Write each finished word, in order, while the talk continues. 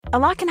A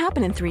lot can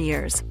happen in 3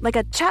 years, like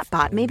a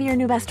chatbot may be your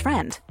new best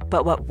friend.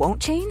 But what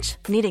won't change?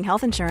 Needing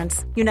health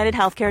insurance. United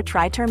Healthcare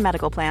Tri-Term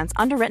Medical Plans,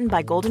 underwritten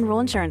by Golden Rule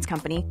Insurance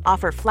Company,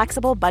 offer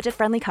flexible,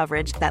 budget-friendly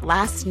coverage that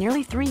lasts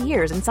nearly 3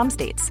 years in some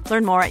states.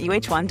 Learn more at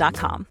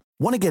uh1.com.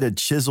 Want to get a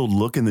chiseled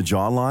look in the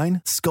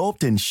jawline?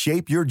 Sculpt and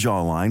shape your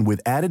jawline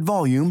with added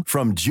volume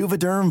from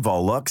Juvederm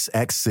Volux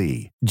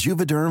XC.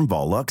 Juvederm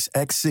Volux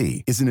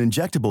XC is an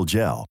injectable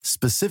gel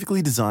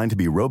specifically designed to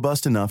be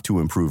robust enough to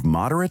improve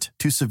moderate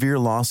to severe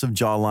loss of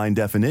jawline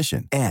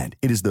definition. And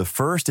it is the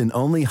first and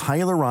only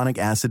hyaluronic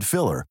acid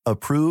filler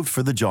approved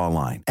for the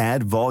jawline.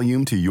 Add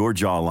volume to your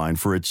jawline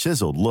for a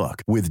chiseled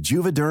look with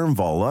Juvederm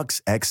Volux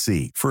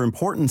XC. For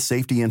important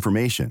safety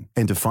information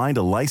and to find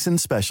a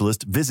licensed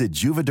specialist, visit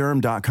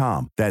juvederm.com.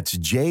 That's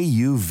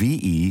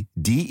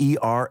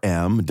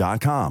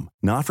JUVEDERM.com.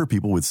 Not for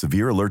people with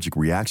severe allergic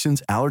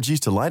reactions, allergies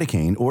to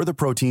lidocaine, or the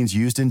proteins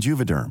used in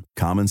Juvederm.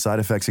 Common side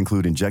effects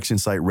include injection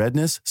site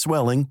redness,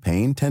 swelling,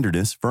 pain,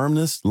 tenderness,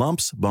 firmness,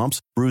 lumps,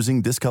 bumps,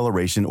 bruising,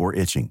 discoloration, or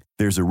itching.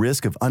 There's a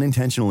risk of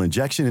unintentional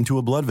injection into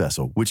a blood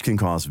vessel, which can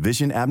cause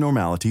vision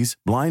abnormalities,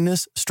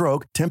 blindness,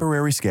 stroke,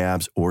 temporary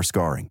scabs, or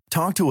scarring.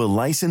 Talk to a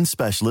licensed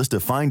specialist to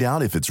find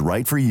out if it's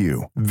right for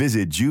you.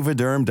 Visit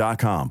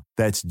Juvederm.com.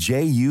 That's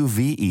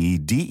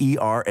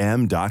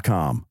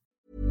JUVEDERM.com.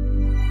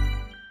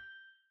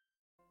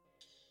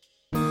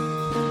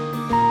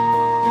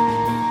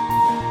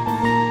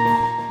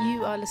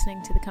 You are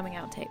listening to the Coming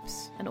Out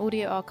Tapes, an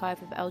audio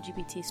archive of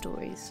LGBT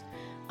stories.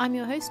 I'm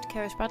your host,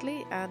 Keris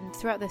Bradley, and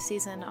throughout this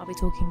season I'll be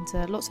talking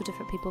to lots of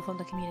different people from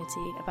the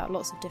community about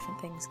lots of different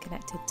things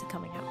connected to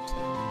coming out.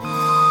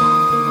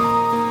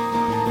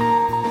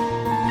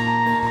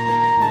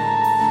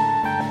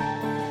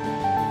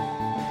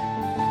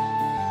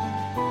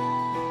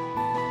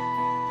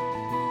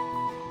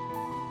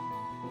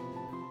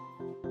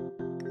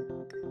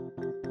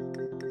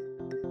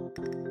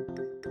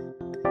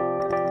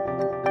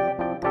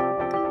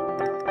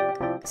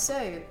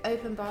 So,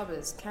 Open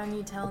Barbers, can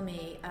you tell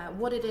me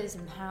what it is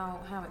and how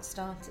it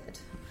started?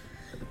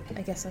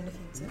 I guess I'm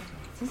looking to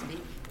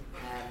speak.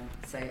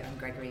 So I'm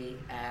Gregory.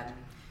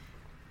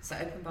 So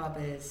Open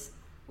Barbers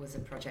was a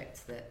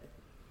project that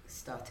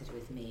started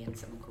with me and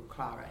someone called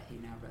Clara, who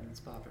now runs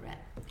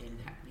Barberette in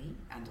Hackney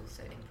and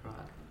also in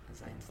Prague,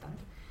 as I understand.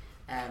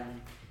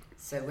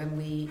 So when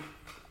we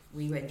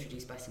were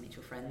introduced by some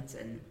mutual friends,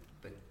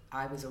 but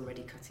I was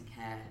already cutting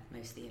hair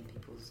mostly in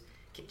people's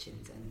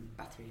kitchens and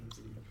bathrooms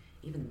and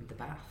even the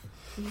bath.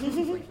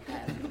 And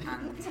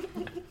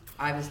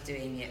I was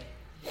doing it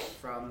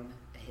from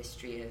a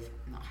history of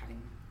not having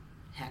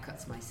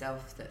haircuts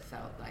myself that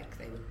felt like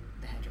the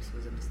hairdresser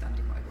was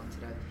understanding what I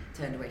wanted. I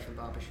turned away from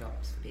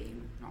barbershops for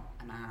being not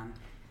a man,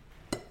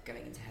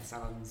 going into hair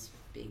salons,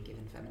 being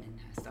given feminine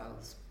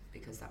hairstyles,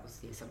 because that was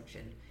the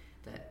assumption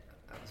that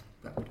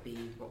would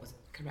be what was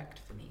correct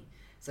for me.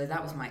 So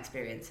that was my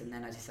experience, and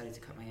then I decided to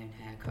cut my own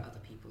hair, cut other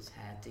people's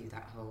hair, do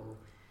that whole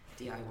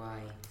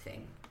DIY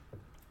thing.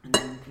 And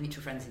then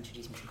mutual friends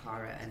introduced me to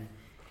Clara, and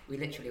we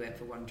literally went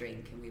for one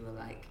drink and we were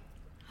like,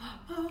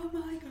 oh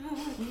my god,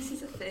 this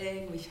is a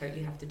thing, we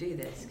totally have to do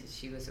this, because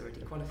she was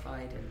already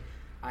qualified and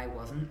I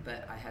wasn't,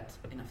 but I had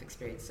enough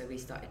experience. So we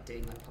started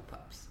doing like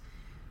pop-ups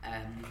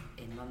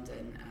in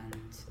London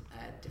and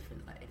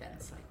different like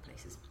events, like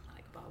places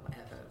like Bar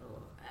Whatever,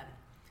 or I'm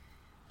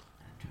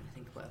trying to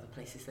think of what other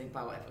places. I think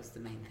Bar Whatever was the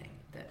main thing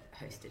that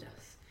hosted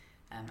us,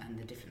 and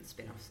the different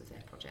spin-offs of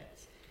their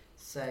projects.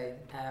 So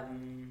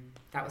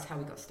that was how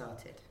we got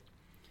started.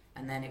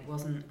 And then it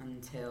wasn't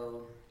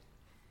until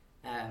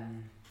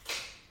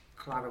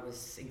Clara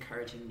was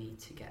encouraging me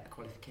to get a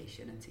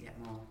qualification and to get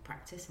more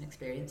practice and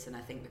experience. And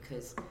I think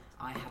because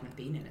I hadn't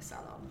been in a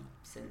salon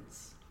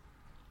since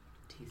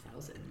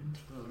 2000,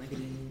 or maybe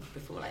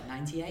before like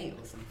 98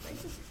 or something.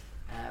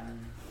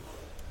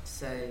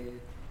 So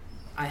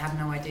I had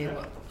no idea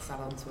what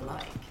salons were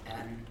like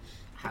and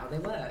how they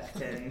worked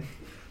and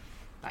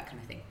that kind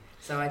of thing.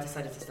 So I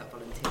decided to start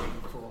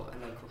volunteering for a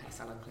local hair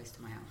salon close to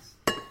my house.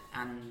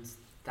 And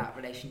that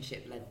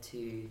relationship led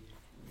to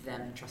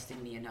them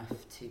trusting me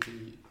enough to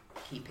be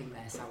keeping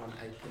their salon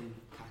open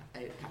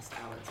past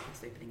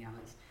opening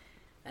hours.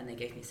 And they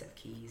gave me a set of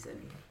keys,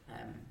 and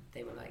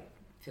they were like,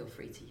 feel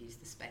free to use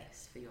the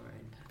space for your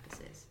own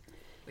purposes,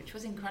 which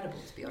was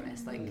incredible, to be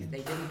honest. Like,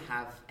 they didn't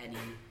have any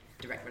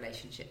direct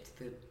relationship to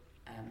the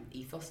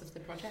ethos of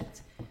the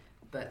project,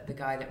 but the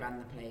guy that ran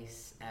the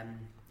place,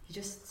 he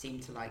just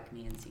seemed to like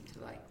me and seemed to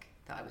like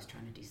that I was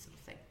trying to do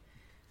something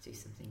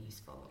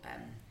useful.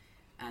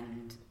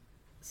 And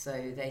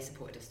so they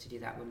supported us to do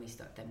that. When we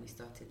started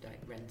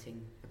like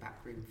renting the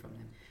back room from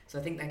them. So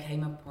I think there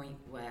came a point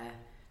where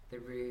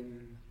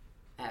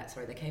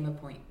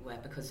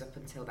because up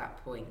until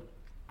that point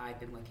I'd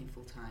been working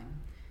full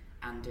time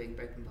and doing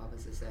Broken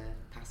Barbers as a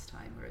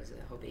pastime or as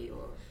a hobby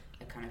or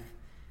a kind of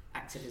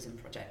activism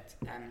project.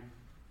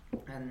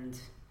 And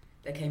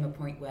there came a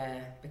point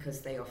where,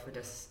 because they offered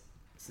us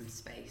some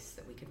space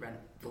that we could rent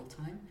full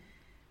time,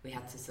 we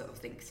had to sort of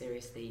think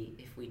seriously,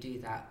 if we do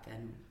that,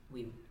 then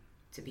we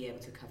to be able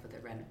to cover the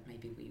rent,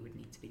 maybe we would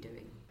need to be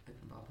doing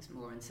Open Barbers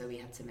more. And so we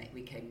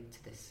came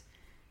to this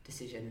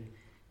decision: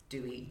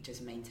 do we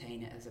just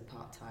maintain it as a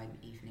part-time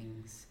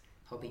evenings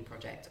hobby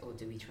project, or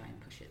do we try and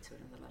push it to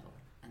another level?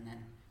 And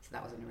then, so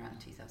that was in around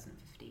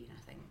 2015,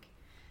 I think.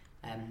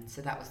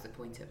 So that was the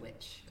point at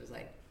which it was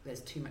like,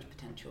 there's too much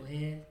potential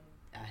here.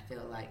 I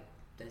feel like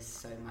there's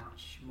so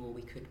much more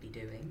we could be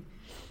doing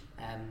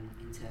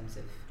in terms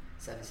of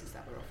services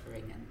that we're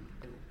offering and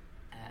the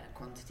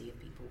quantity of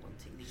people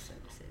wanting these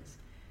services.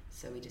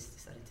 So we just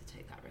decided to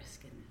take that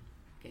risk and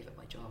gave up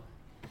my job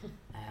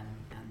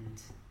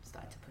and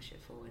started to push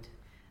it forward.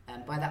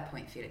 By that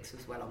point, Felix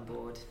was well on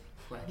board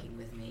working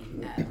with me,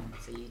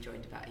 so you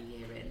joined about a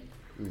year in.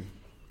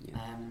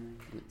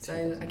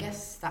 So I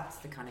guess that's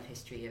the kind of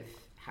history of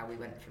how we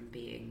went from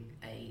being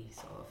a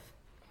sort of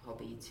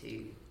hobby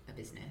to a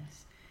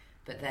business.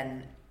 But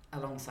then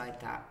alongside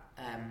that,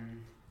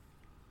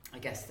 I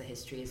guess the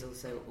history has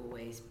also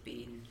always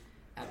been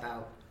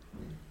about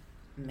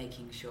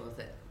making sure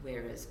that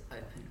we're as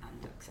open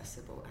and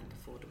accessible and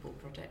affordable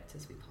project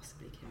as we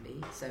possibly can be.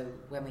 So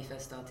when we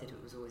first started,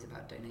 it was always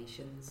about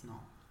donations,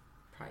 not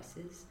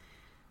prices.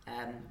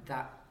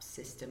 That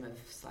system of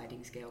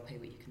sliding scale, pay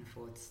what you can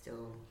afford,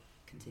 still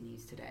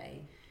continues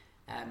today.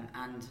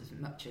 And as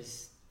much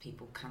as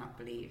people cannot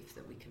believe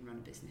that we can run a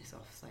business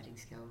off sliding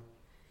scale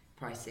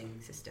pricing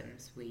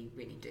systems, we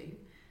really do.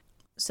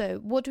 So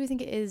what do we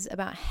think it is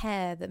about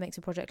hair that makes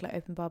a project like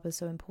Open Barbers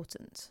so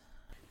important?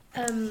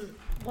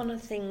 One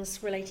of the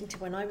things relating to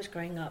when I was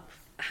growing up,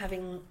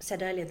 having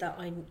said earlier that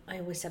I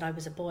always said I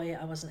was a boy,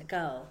 I wasn't a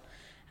girl.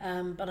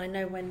 But I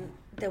know when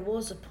there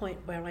was a point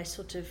where I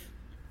sort of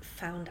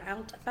found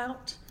out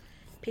about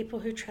people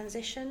who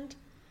transitioned,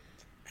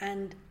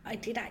 and I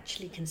did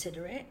actually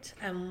consider it.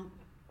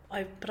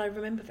 But I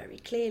remember very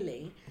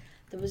clearly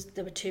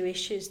there were two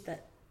issues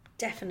that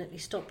definitely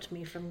stopped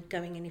me from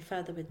going any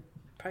further with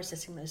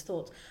processing those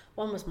thoughts.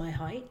 One was my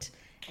height,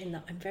 in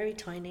that I'm very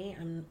tiny.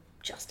 I'm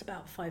just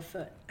about 5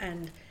 foot,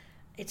 and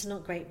it's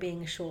not great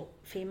being a short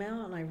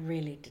female, and I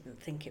really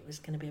didn't think it was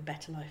going to be a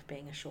better life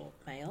being a short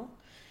male.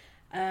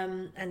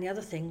 And the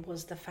other thing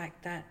was the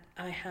fact that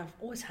I have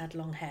always had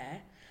long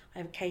hair.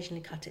 I've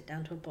occasionally cut it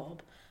down to a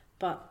bob,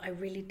 but I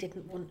really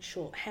didn't want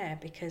short hair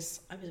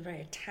because I was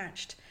very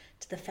attached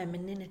to the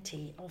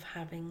femininity of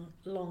having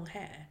long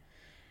hair.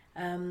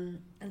 And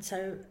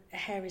so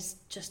hair is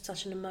just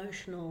such an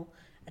emotional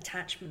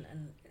attachment,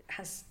 and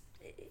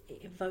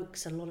it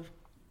evokes a lot of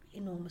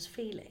enormous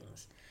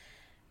feelings.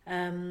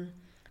 And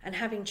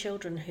having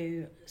children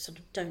who sort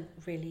of don't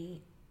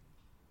really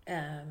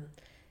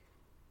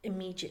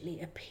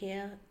immediately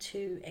appear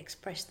to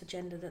express the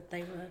gender that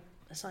they were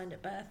assigned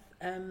at birth.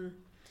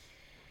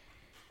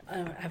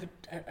 I have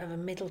a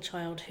middle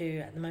child who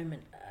at the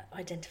moment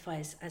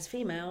identifies as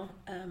female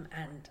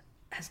and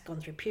has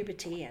gone through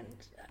puberty, and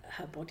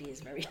her body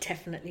is very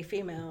definitely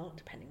female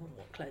depending on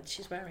what clothes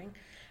she's wearing,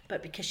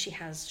 but because she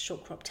has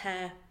short cropped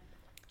hair,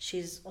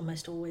 she's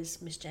almost always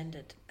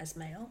misgendered as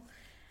male.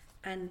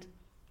 And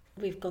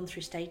we've gone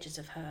through stages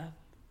of her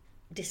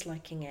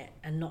disliking it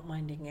and not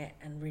minding it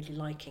and really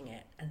liking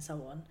it and so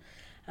on.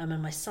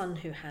 And my son,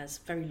 who has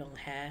very long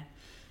hair,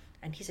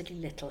 and he's only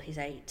little, he's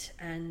 8,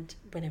 and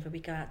whenever we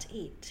go out to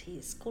eat,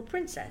 he's called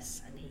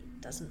Princess, and he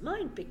doesn't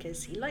mind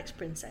because he likes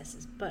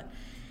princesses, but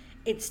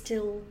it's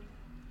still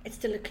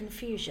a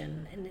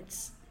confusion, and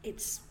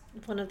it's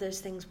one of those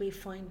things we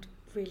find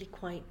really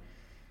quite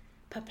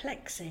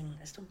perplexing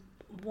as to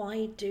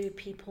why do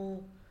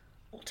people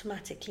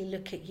automatically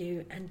look at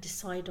you and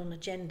decide on a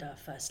gender,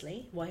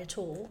 firstly, why at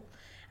all,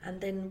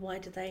 and then why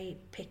do they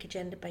pick a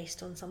gender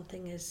based on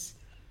something as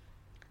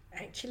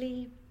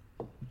actually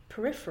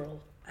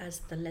peripheral as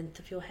the length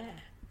of your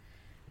hair.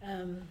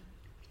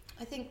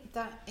 I think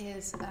that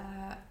is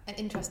an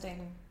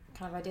interesting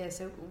kind of idea.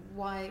 So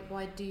why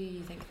do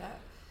you think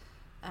that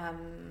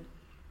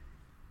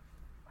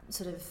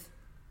sort of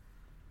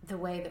the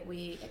way that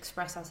we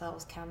express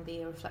ourselves can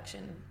be a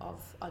reflection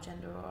of our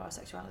gender or our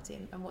sexuality,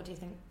 and what do you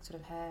think sort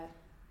of hair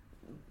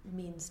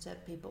means to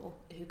people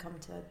who come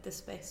to this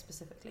space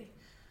specifically?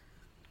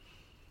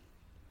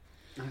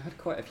 I've had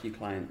quite a few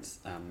clients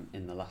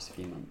in the last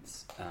few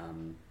months,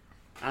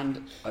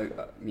 and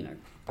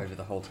over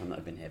the whole time that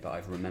I've been here, but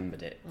I've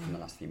remembered it from the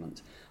last few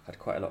months. I've had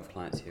quite a lot of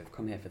clients who have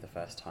come here for the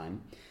first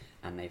time,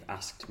 and they've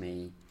asked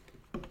me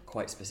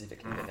quite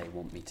specifically that they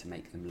want me to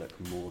make them look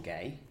more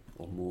gay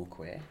or more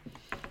queer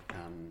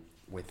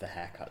with the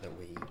haircut that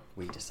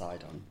we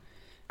decide on.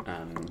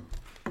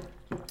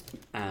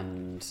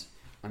 And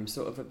I'm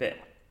sort of a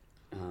bit...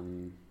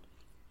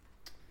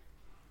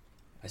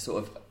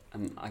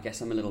 I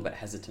guess I'm a little bit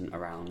hesitant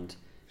around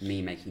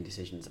me making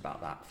decisions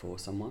about that for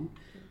someone.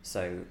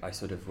 So I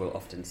sort of will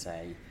often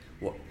say,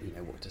 what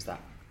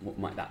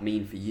might that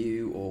mean for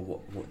you, or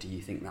what do you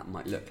think that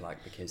might look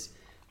like? Because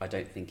I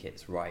don't think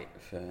it's right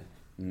for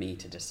me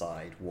to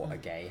decide what a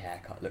gay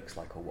haircut looks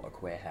like or what a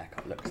queer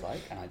haircut looks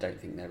like, and I don't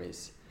think there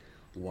is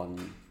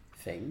one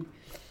thing.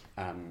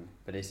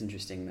 But it's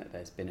interesting that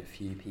there's been a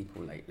few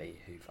people lately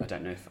I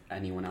don't know if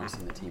anyone else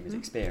in the team has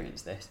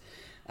experienced this,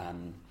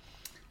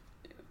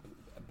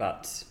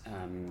 but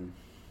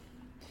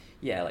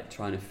like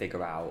trying to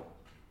figure out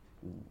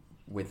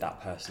with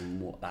that person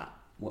what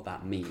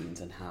that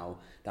means and how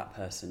that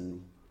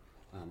person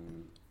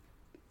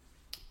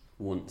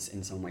wants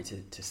in some way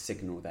to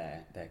signal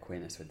their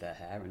queerness with their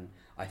hair. And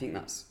I think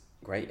that's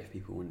great if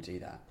people want to do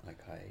that. Like,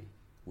 I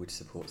would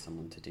support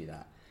someone to do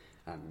that.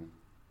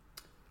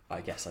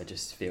 I guess I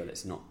just feel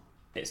it's not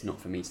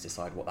for me to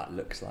decide what that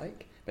looks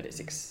like, but it's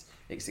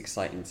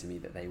exciting to me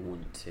that they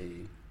want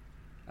to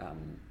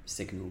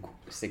signal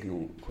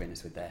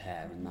queerness with their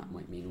hair, and that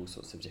might mean all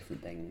sorts of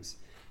different things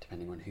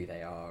depending on who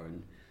they are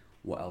and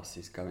what else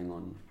is going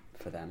on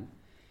for them.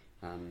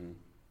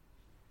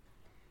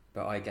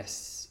 But I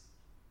guess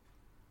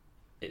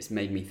it's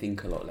made me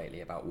think a lot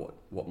lately about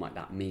what might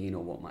that mean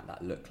or what might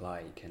that look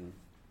like. And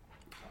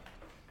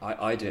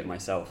I do it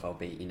myself. I'll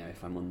be,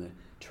 if I'm on the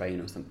train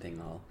or something,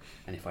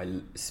 and if I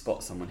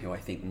spot someone who I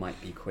think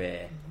might be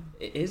queer,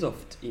 it is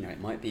often,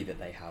 it might be that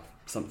they have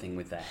something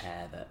with their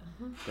hair that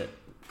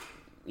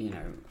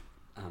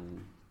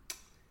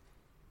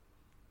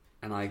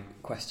and I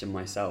question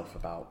myself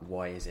about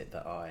why is it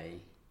that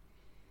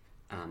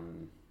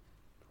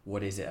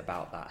what is it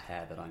about that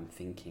hair that I'm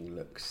thinking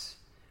looks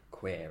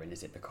queer, and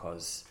is it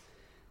because,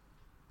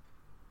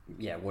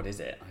 what is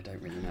it? I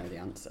don't really know the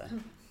answer,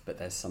 but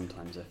there's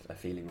sometimes a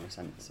feeling or a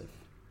sense of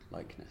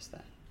likeness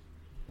there.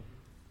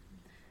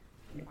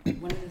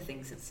 One of the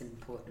things that's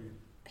important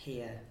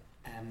here,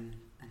 and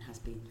has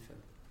been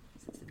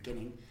since the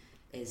beginning,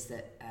 is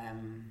that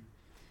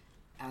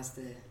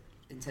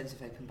in terms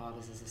of Open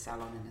Barbers as a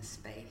salon and a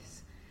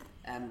space,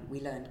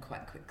 we learned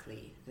quite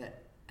quickly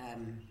that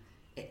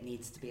it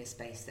needs to be a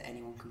space that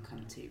anyone can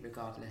come to,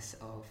 regardless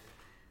of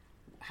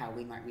how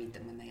we might read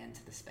them when they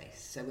enter the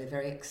space. So we're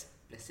very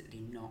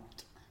explicitly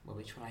not,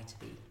 we try to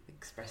be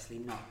expressly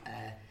not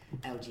a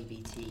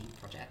LGBT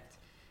project.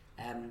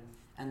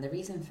 And the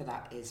reason for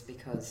that is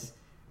because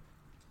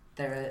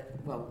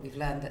we've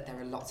learned that there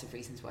are lots of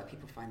reasons why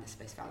people find this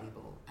space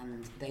valuable,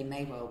 and they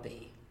may well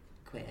be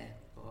queer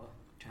or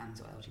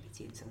trans or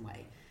LGBT in some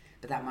way,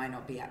 but that might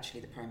not be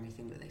actually the primary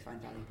thing that they find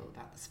valuable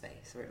about the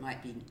space, or it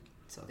might be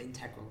sort of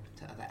integral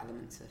to other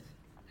elements of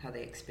how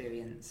they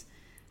experience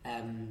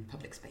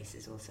public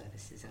spaces or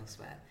services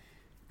elsewhere.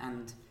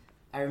 And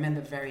I remember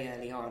very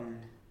early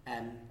on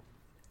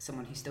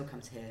someone who still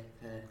comes here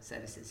for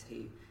services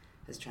who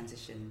has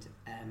transitioned,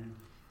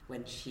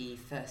 when she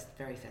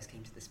very first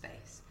came to the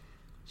space,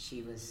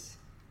 those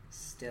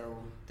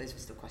were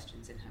still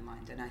questions in her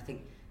mind, and I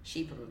think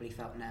she probably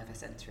felt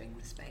nervous entering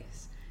the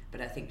space,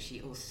 but I think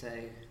she also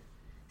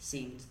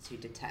seemed to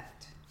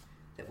detect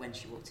that when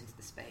she walked into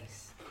the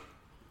space,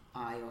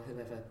 I or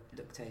whoever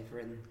looked over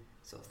and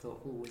sort of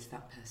thought, oh, is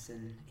that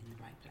person in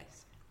the right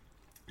place?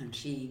 And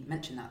she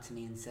mentioned that to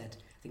me and said,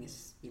 I think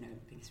it's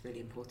really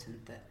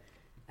important that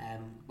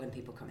when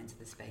people come into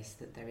the space,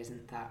 that there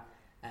isn't that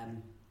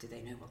do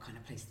they know what kind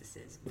of place this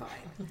is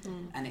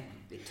vibe. And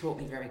it taught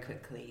me very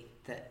quickly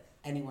that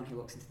anyone who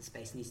walks into the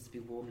space needs to be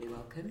warmly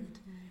welcomed,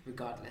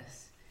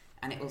 regardless.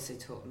 And it also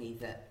taught me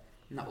that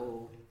not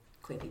all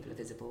queer people are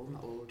visible,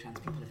 not all trans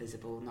people are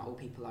visible, not all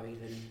people are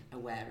even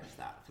aware of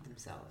that for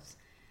themselves.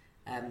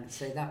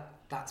 So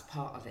that's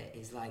part of it,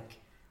 is like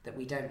that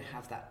we don't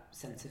have that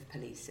sense of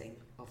policing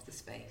of the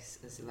space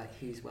as like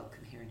who's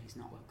welcome here and who's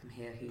not welcome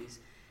here, who's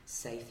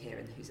safe here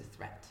and who's a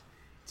threat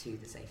to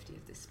the safety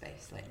of this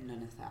space. Like,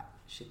 none of that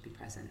should be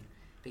present,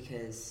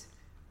 because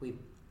we,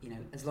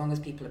 as long as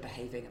people are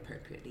behaving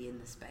appropriately in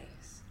the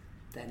space,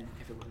 then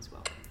everyone's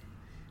welcome.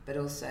 But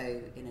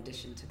also, in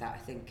addition to that, I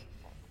think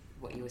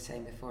what you were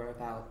saying before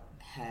about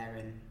hair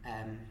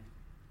and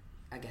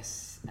I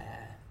guess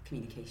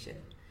communication,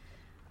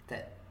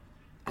 that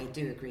I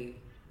do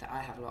agree that I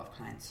have a lot of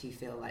clients who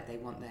feel like they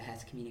want their hair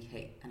to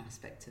communicate an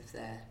aspect of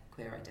their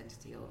queer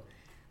identity or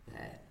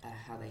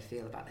how they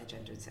feel about their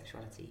gender and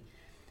sexuality.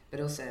 But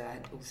also, I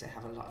also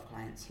have a lot of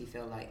clients who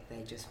feel like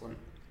they just want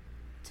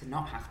to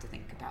not have to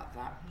think about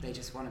that. They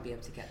just want to be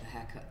able to get the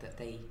haircut that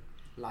they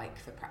like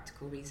for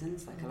practical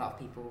reasons. Like, a lot of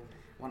people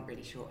want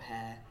really short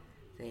hair.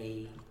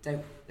 They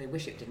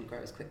wish it didn't grow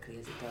as quickly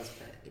as it does,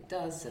 but it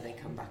does, so they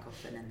come back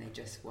often and they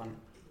just want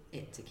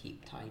it to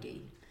keep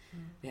tidy.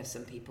 We have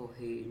some people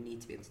who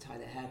need to be able to tie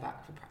their hair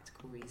back for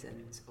practical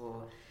reasons,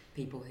 or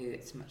people who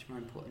it's much more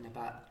important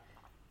about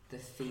the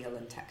feel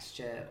and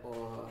texture,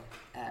 or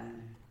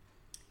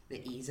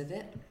the ease of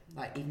it.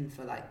 Like, even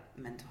for like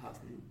mental health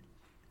and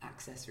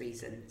access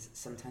reasons,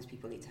 sometimes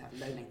people need to have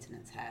low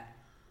maintenance hair,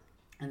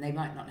 and they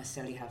might not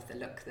necessarily have the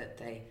look that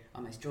they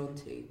are most drawn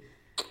to,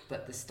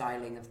 but the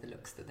styling of the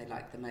looks that they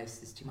like the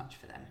most is too much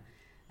for them.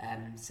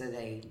 So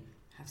they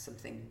have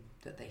something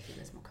that they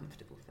feel is more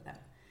comfortable for them.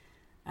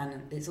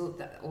 And it's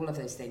all of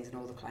those things, and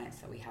all the clients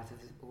that we have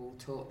all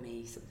taught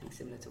me something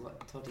similar to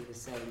what Toddy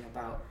was saying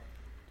about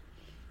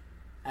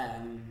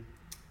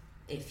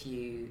if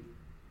you,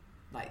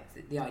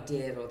 like, the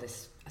idea or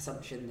this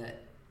assumption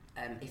that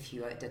if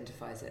you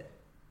identify as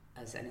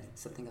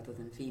something other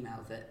than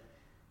female, that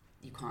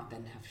you can't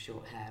then have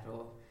short hair,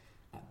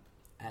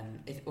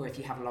 or if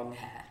you have long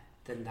hair,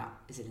 then that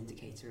is an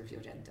indicator of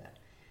your gender.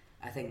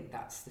 I think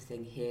that's the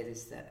thing here,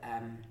 is that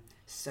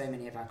so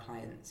many of our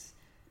clients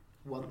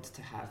want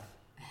to have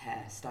a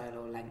hairstyle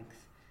or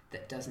length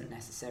that doesn't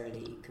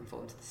necessarily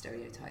conform to the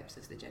stereotypes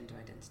of the gender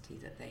identity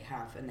that they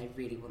have, and they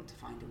really want to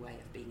find a way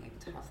of being able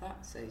to have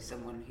that. So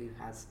someone who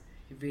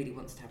really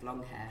wants to have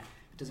long hair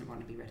but doesn't want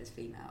to be read as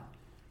female,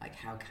 like,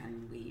 how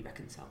can we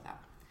reconcile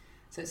that?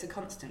 So it's a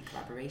constant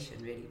collaboration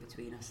really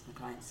between us and the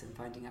clients, and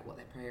finding out what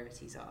their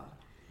priorities are,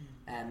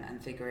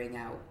 and figuring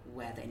out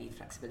where they need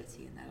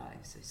flexibility in their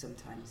lives. So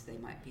sometimes they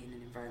might be in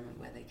an environment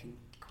where they can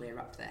queer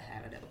up their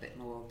hair a little bit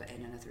more, but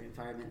in another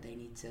environment they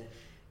need to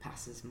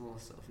pass as more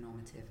sort of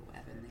normative or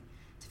whatever, and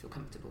to feel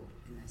comfortable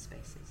in those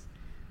spaces.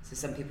 So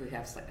some people who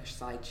have like a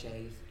side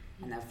shave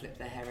and they'll flip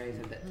their hair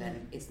over, but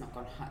then it's not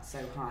gone so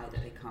high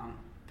that they can't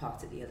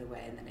part it the other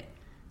way, and then it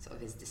sort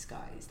of is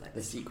disguised, like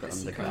the secret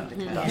undercut.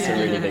 That's That's a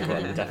really big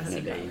one, definitely. The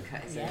secret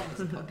undercut is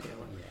a popular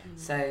one.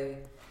 So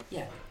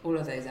yeah, all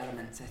of those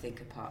elements I think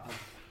are part of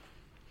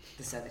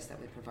the service that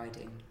we're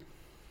providing.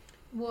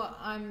 What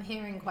I'm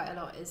hearing quite a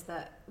lot is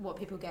that what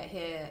people get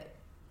here,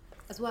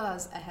 as well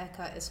as a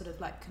haircut, is sort of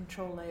like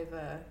control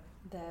over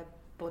their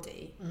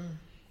body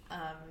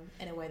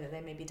in a way that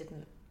they maybe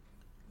didn't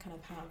kind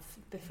of have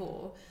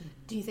before.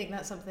 Do you think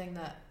that's something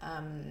that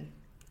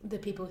the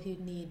people who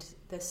need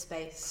this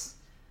space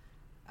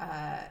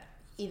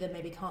either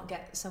maybe can't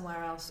get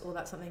somewhere else, or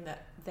that's something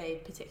that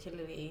they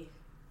particularly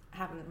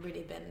haven't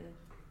really been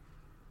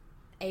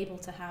able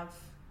to have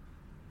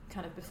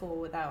kind of before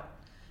without?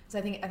 So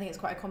I think it's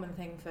quite a common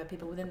thing for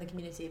people within the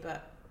community,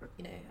 but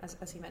you know,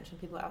 as you mentioned,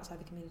 people outside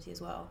the community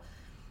as well,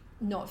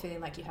 not feeling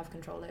like you have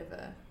control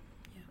over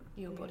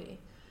your body.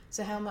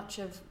 So how much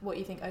of what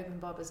you think Open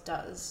Barbers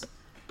does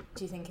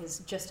do you think is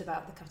just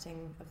about the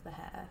cutting of the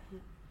hair,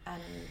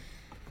 and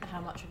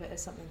how much of it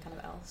is something kind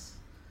of else?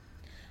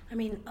 I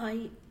mean,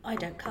 I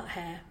don't cut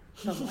hair,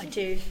 but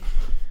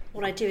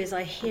what I do is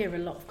I hear a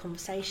lot of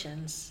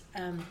conversations.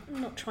 I'm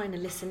not trying to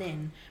listen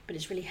in, but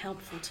it's really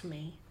helpful to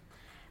me.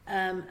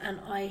 And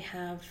I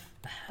have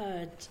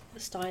heard the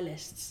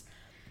stylists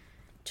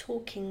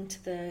talking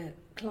to the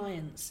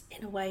clients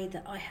in a way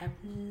that I have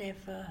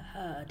never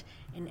heard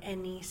in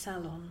any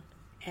salon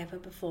ever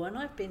before. And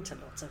I've been to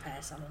lots of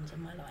hair salons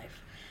in my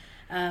life.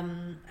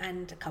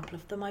 And a couple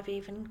of them I've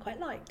even quite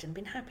liked and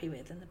been happy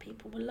with, and the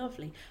people were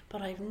lovely.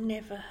 But I've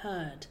never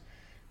heard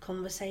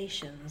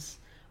conversations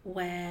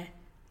where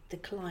the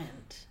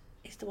client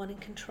is the one in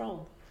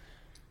control.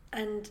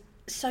 And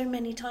so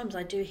many times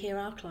I do hear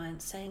our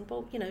clients saying,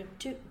 well, you know,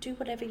 do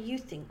whatever you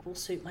think will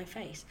suit my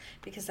face,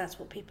 because that's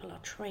what people are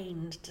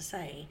trained to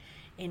say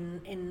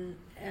in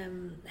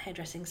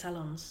hairdressing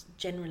salons.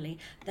 Generally,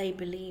 they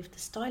believe the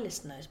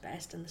stylist knows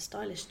best and the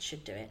stylist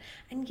should do it,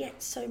 and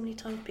yet so many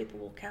times people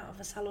walk out of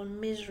a salon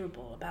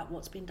miserable about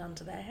what's been done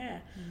to their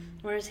hair.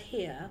 Whereas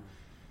here,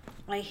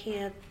 I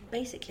hear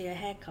basically a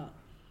haircut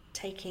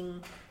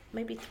taking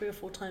maybe 3 or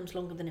 4 times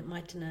longer than it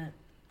might in a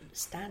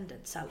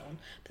standard salon,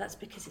 but that's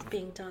because it's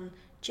being done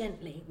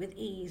gently, with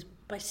ease,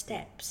 by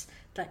steps,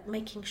 like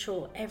making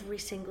sure every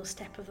single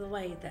step of the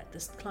way that the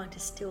client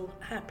is still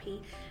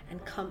happy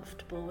and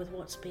comfortable with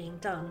what's being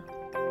done.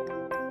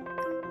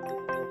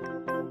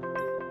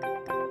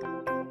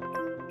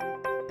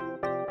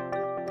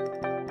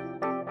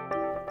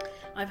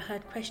 I've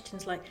heard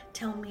questions like,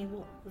 tell me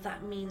what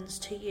that means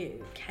to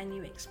you. Can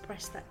you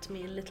express that to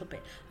me a little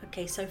bit?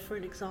 Okay, so for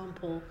an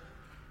example,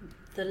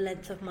 the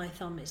length of my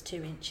thumb is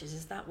 2 inches.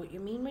 Is that what you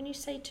mean when you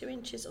say 2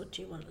 inches, or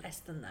do you want less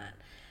than that?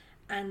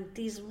 And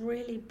these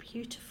really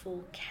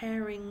beautiful,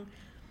 caring,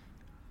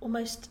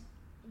 almost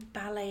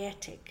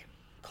balletic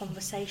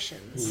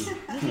conversations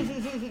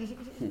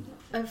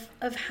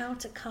of how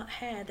to cut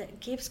hair that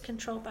gives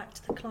control back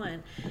to the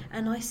client.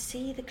 And I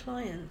see the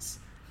clients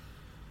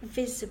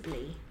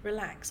visibly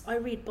relax. I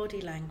read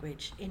body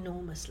language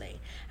enormously,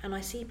 and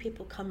I see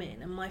people come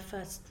in, and my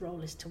first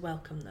role is to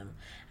welcome them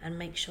and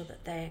make sure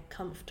that they're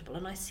comfortable,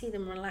 and I see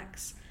them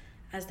relax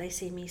as they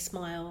see me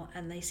smile,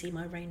 and they see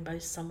my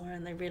rainbows somewhere,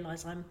 and they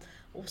realise I'm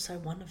also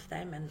one of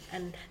them,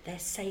 and they're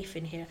safe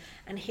in here.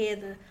 And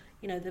here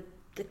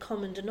the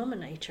common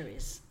denominator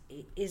is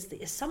the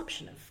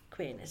assumption of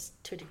queerness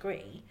to a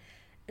degree,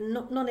 and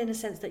not in a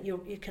sense that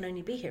you can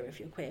only be here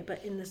if you're queer,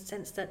 but in the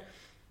sense that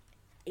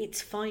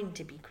it's fine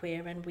to be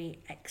queer, and we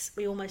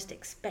almost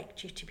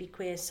expect you to be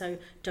queer, so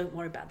don't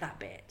worry about that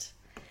bit.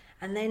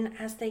 And then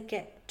as they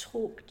get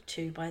talked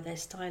to by their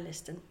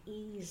stylist and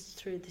eased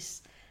through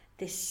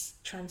this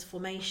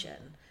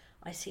transformation,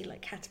 I see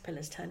like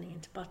caterpillars turning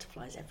into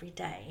butterflies every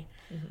day.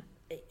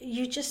 Mm-hmm.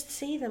 You just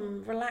see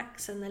them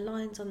relax, and the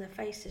lines on their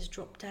faces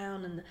drop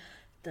down, and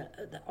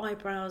the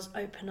eyebrows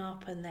open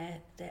up, and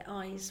their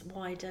eyes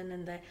widen,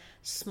 and their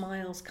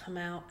smiles come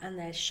out, and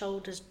their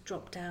shoulders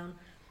drop down.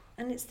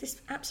 And it's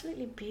this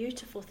absolutely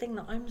beautiful thing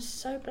that I'm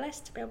so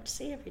blessed to be able to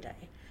see every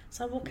day.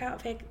 So I walk out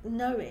of here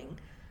knowing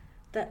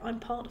that I'm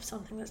part of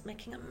something that's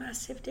making a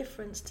massive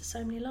difference to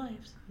so many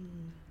lives.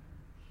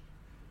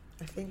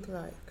 I think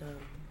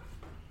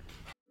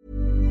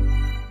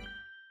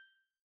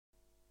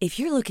If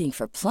you're looking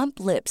for plump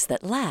lips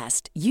that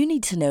last, you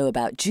need to know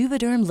about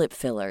Juvederm lip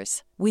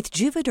fillers. With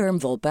Juvederm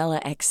Volbella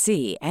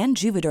XC and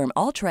Juvederm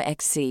Ultra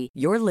XC,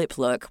 your lip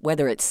look,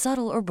 whether it's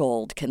subtle or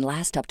bold, can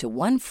last up to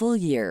 1 full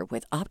year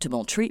with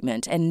optimal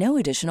treatment and no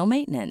additional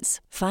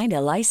maintenance. Find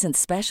a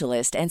licensed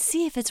specialist and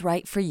see if it's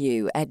right for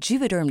you at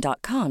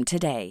Juvederm.com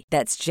today.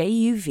 That's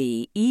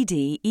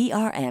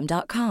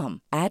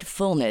JUVEDERM.com. Add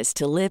fullness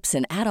to lips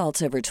in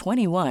adults over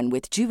 21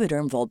 with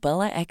Juvederm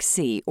Volbella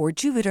XC or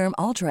Juvederm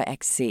Ultra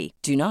XC.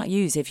 Do not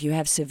use if you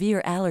have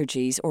severe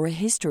allergies or a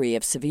history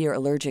of severe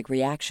allergic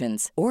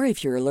reactions, or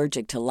if you're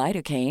allergic to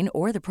lidocaine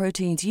or the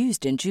proteins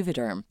used in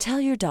Juvederm. Tell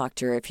your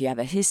doctor if you have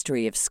a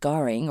history of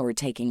scarring or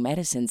taking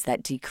medicines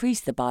that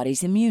decrease the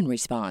body's immune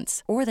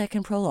response or that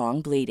can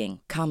prolong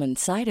bleeding. Common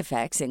side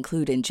effects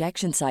include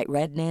injection site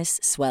redness,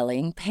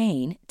 swelling,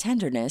 pain,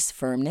 tenderness,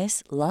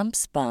 firmness,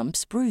 lumps,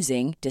 bumps,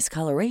 bruising,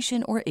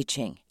 discoloration, or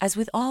itching. As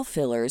with all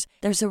fillers,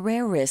 there's a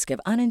rare risk of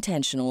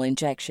unintentional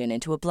injection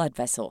into a blood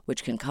vessel,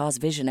 which can cause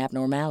vision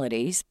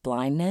abnormalities,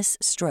 blindness,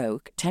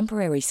 stroke,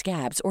 temporary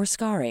scabs, or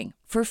scarring.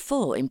 For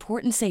full,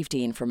 important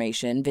safety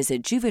information,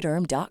 visit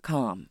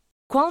Juvederm.com.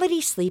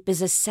 Quality sleep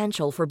is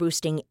essential for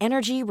boosting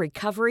energy,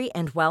 recovery,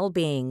 and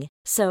well-being.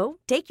 So,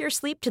 take your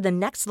sleep to the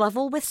next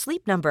level with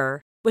Sleep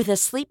Number. With a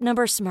Sleep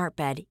Number smart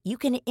bed, you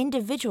can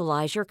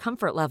individualize your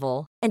comfort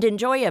level and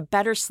enjoy a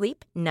better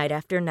sleep night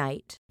after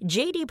night.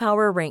 J.D.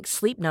 Power ranks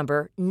Sleep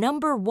Number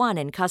number 1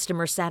 in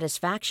customer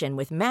satisfaction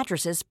with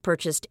mattresses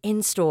purchased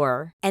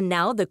in-store. And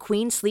now the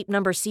Queen Sleep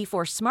Number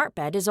C4 smart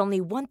bed is only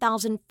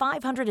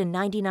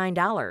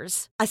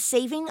 $1,599, a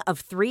saving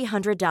of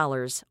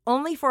 $300,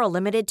 only for a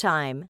limited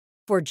time.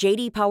 For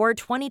J.D. Power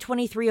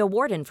 2023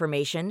 award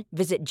information,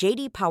 visit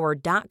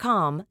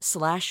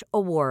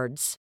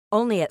jdpower.com/awards.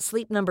 Only at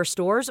Sleep Number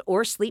stores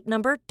or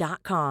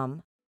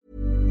sleepnumber.com.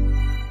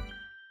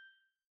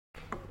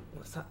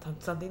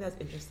 Something that's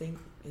interesting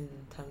in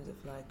terms of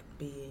like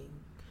being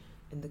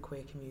in the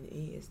queer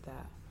community is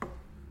that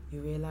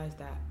you realize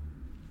that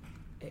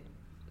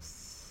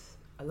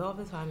a lot of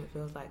the time it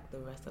feels like the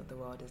rest of the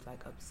world is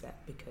like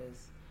upset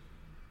because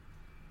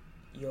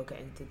you're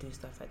getting to do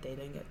stuff that they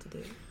don't get to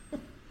do.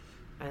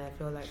 And I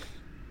feel like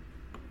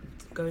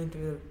going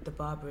through the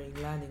barbering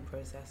learning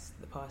process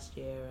the past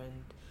year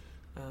and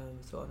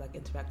sort of like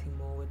interacting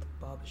more with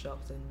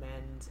barbershops and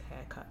men's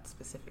haircuts,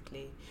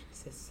 specifically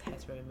cis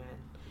hetero men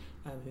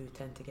who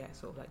tend to get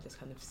sort of like just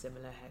kind of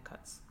similar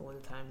haircuts all the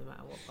time, no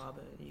matter what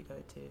barber you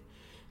go to.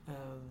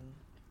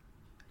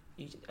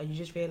 You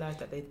just realise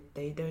that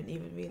they don't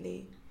even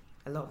really,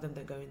 a lot of them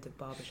don't go into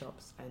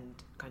barbershops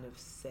and kind of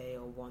say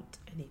or want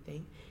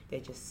anything. They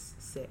just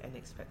sit and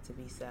expect to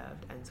be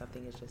served and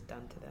something is just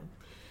done to them.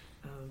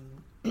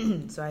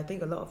 So I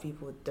think a lot of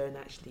people don't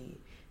actually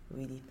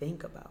really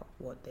think about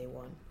what they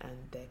want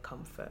and their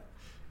comfort,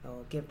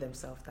 or give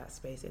themselves that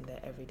space in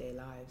their everyday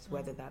lives,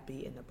 whether that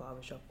be in the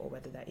barbershop or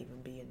whether that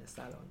even be in the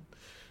salon.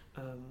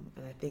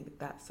 And I think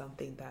that's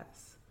something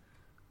that's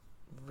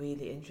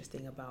really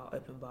interesting about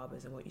Open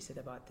Barbers and what you said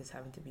about this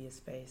having to be a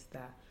space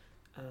that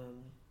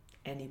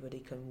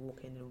anybody can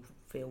walk in and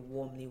feel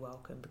warmly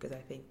welcome, because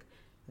I think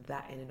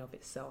that in and of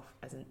itself,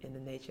 as in the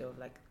nature of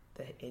like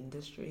the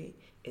industry,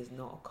 is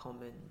not a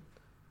common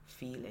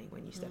feeling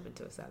when you step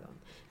into a salon.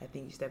 I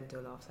think you step into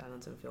a lot of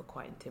salons and feel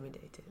quite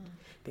intimidated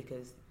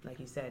because, like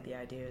you said, the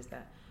idea is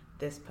that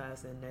this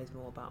person knows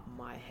more about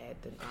my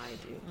head than I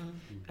do,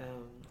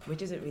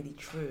 which isn't really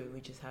true. We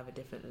just have a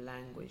different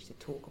language to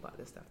talk about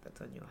the stuff that's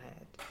on your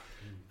head.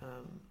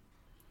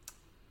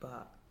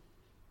 But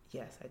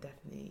yes, I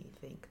definitely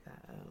think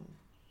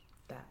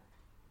that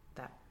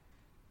that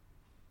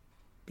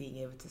being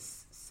able to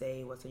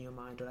say what's on your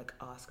mind, or like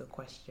ask a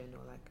question,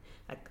 or like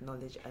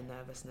acknowledge a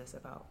nervousness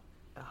about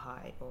a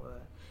height or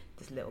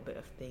this little bit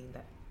of thing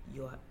that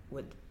you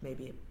would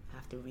maybe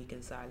have to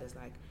reconcile as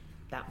like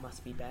that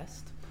must be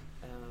best.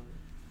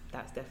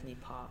 That's definitely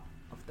part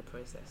of the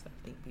process that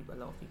I think a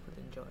lot of people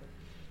enjoy.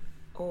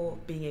 Or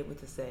being able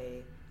to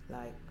say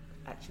like,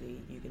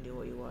 actually you can do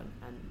what you want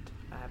and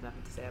I have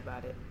nothing to say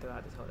about it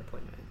throughout this whole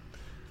appointment.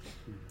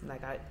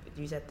 Like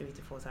you said 3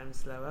 to 4 times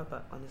slower,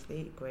 but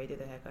honestly, Gray did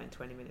a haircut in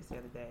 20 minutes the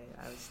other day.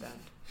 I was stunned.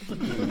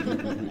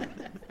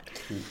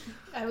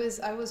 I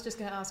was just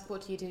going to ask,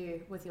 what do you do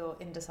with your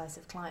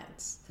indecisive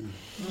clients?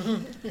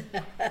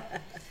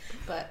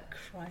 But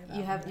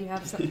you have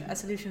a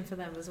solution for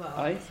them as well.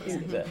 I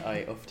think that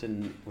I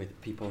often,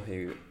 with people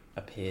who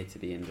appear to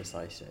be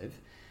indecisive,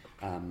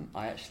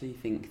 I actually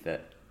think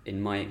that in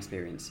my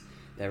experience,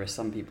 there are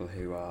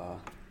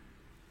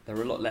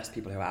a lot less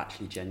people who are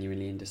actually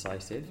genuinely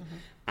indecisive,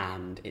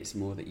 and it's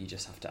more that you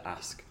just have to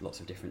ask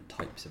lots of different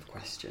types of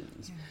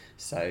questions.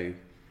 So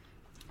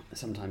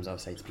sometimes I'll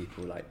say to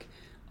people like,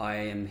 I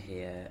am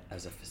here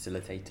as a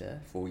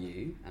facilitator for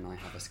you, and I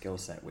have a skill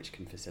set which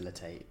can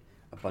facilitate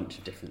a bunch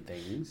of different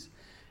things,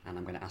 and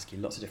I'm going to ask you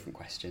lots of different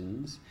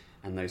questions,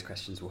 and those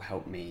questions will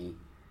help me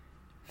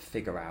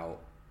figure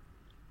out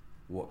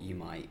what you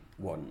might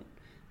want.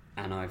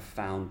 And I've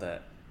found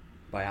that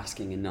by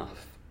asking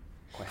enough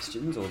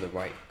questions, or the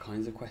right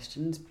kinds of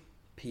questions,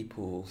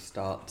 people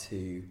start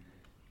to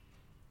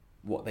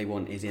what they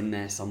want is in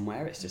there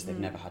somewhere. It's just they've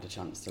never had a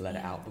chance to let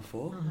it out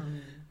before.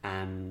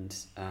 And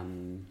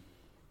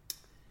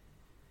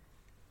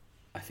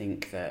I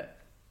think that,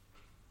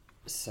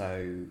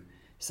 so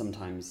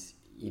sometimes,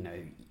 you know,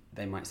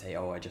 they might say,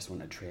 oh, I just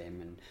want a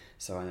trim, and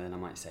then I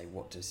might say,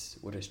 what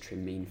does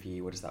trim mean for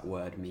you? What does that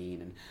word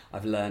mean? And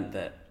I've learned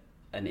that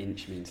an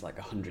inch means like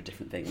 100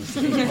 different things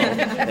to people.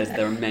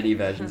 There are many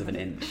versions of an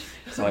inch,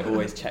 so I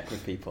always check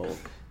with people.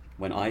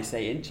 When I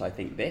say inch, I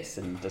think this,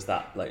 and does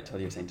that, like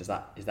Tolly was saying, is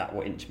that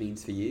what inch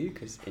means for you?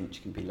 Because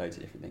inch can be loads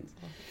of different things.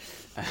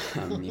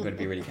 You've got to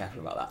be really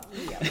careful about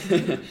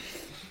that.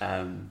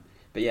 Yeah.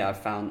 But yeah,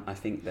 I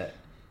think that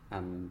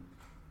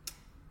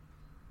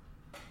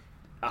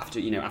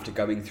after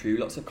going through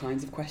lots of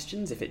kinds of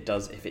questions, if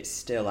it's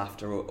still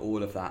after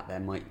all of that, there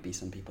might be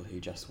some people who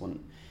just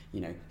want,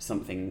 you know,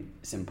 something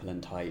simple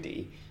and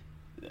tidy,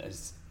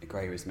 as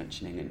Gray was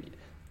mentioning, and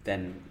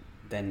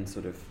then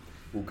sort of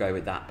we'll go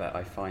with that. But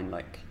I find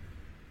like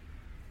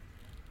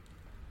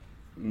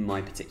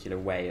my particular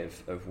way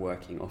of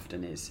working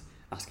often is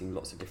asking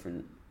lots of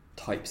different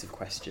types of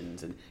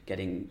questions and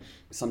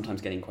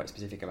sometimes getting quite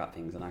specific about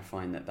things, and I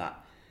find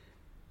that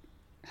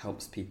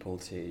helps people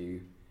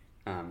to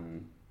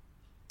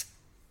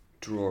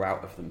draw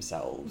out of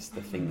themselves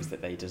the things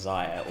that they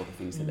desire or the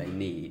things that they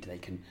need. They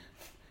can,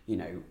 you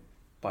know,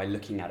 by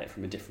looking at it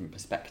from a different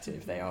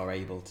perspective, they are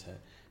able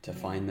to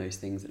find those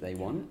things that they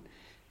want,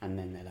 and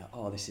then they're like,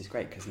 oh, this is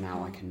great, because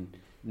now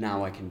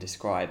I can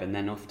describe. And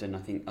then often I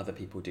think other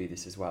people do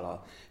this as well.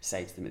 I'll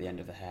say to them at the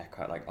end of the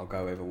haircut, like, I'll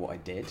go over what I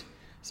did.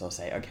 So I'll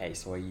say, okay,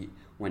 so I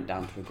went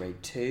down to a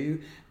grade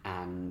 2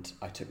 and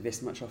I took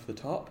this much off the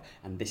top,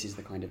 and this is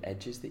the kind of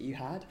edges that you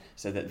had,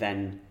 so that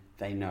then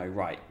they know,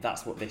 right,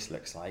 that's what this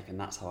looks like, and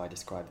that's how I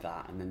describe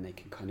that, and then they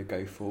can kind of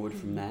go forward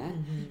from there.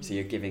 So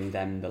you're giving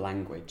them the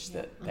language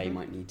that they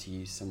might need to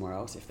use somewhere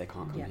else if they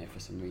can't come here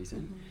for some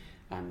reason.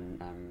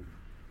 And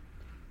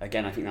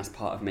again, I think that's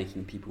part of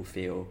making people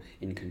feel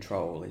in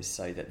control, is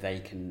so that they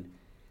can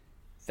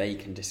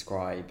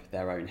describe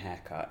their own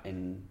haircut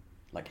in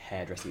like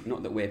hairdressing.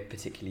 Not that we're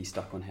particularly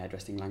stuck on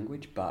hairdressing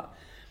language, but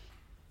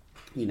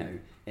you know,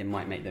 it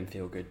might make them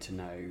feel good to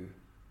know,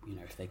 you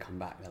know, if they come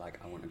back, they're like,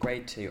 I want a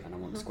grade 2 and I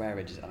want square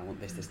edges and I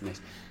want this, and this,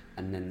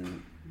 and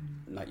then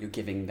like you're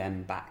giving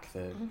them back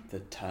the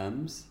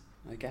terms,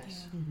 I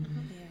guess.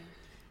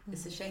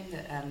 It's a shame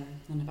that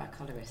none of our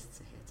colourists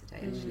are here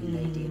today. Actually,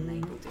 Lady and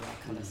Mabel do our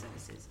colour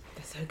services.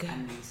 They're so good.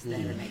 And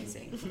they're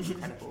amazing,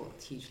 incredible,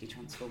 hugely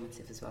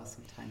transformative as well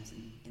sometimes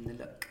in the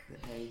look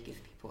that they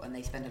give people. And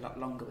they spend a lot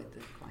longer with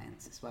the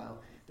clients as well,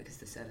 because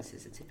the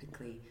services are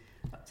typically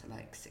up to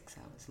like 6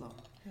 hours long.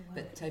 Oh, wow.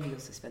 But Tony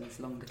also spends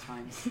longer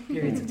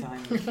periods of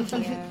time with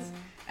clients.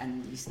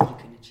 And you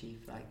can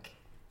achieve like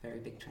very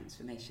big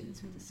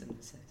transformations with the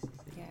similar services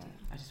that you do.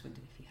 I just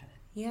wondered if you had it.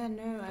 Yeah,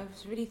 no, I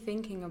was really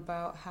thinking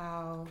about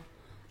how,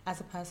 as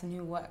a person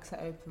who works at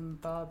Open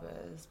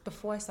Barbers,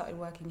 before I started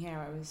working here,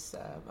 I was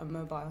a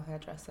mobile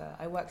hairdresser.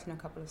 I worked in a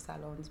couple of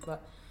salons,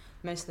 but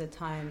most of the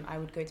time I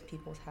would go to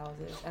people's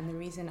houses. And the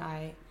reason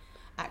I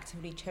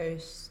actively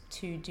chose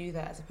to do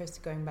that as opposed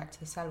to going back to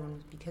the salon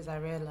was because I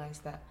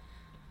realized that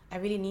I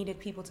really needed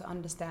people to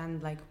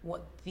understand like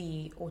what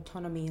the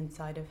autonomy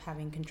inside of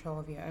having control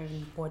of your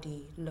own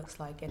body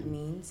looks like and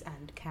means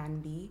and can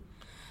be.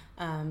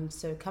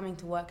 So coming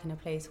to work in a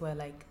place where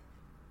like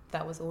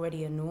that was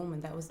already a norm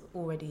and that was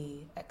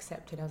already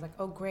accepted, I was like,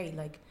 oh great,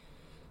 like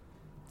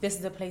this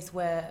is a place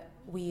where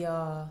we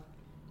are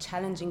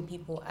challenging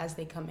people as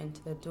they come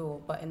into the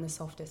door, but in the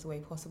softest way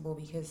possible,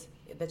 because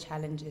the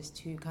challenge is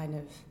to kind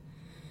of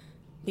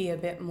be a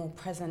bit more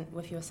present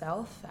with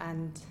yourself,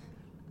 and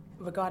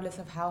regardless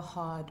of how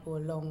hard or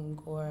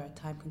long or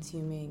time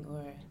consuming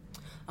or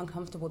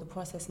uncomfortable the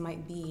process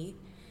might be,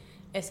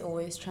 it's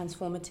always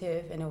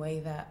transformative in a way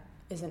that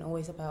isn't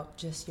always about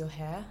just your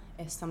hair.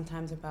 It's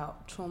sometimes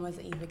about traumas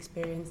that you've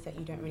experienced that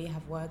you don't really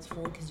have words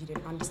for because you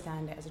don't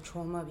understand it as a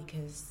trauma,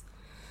 because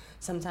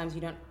sometimes you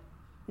don't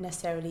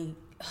necessarily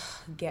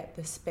get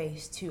the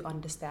space to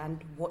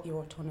understand what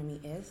your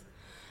autonomy is.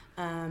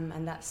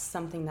 And that's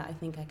something that I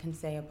think I can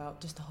say about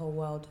just the whole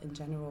world in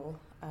general.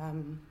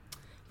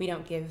 We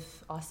don't give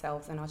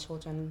ourselves and our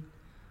children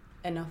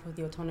enough of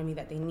the autonomy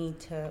that they need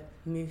to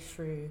move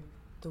through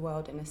the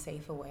world in a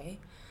safer way.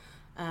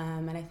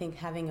 And I think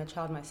having a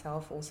child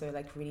myself also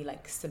like really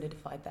like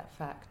solidified that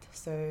fact.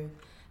 So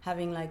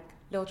having like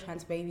little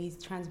trans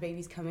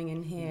babies coming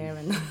in here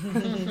and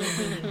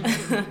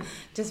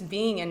just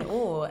being in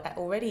awe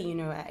already, you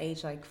know, at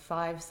age like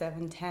 5,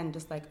 7, 10,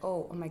 just like,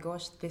 oh my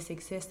gosh, this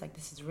exists, like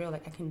this is real,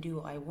 like I can do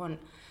what I want.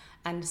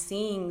 And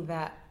seeing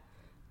that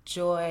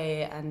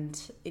joy and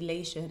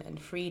elation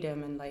and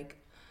freedom and like,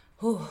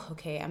 oh,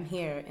 okay, I'm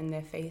here in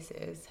their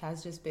faces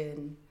has just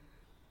been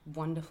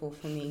wonderful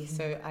for me.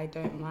 So I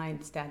don't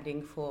mind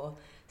standing for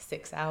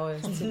 6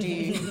 hours to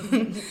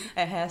do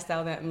a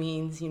hairstyle that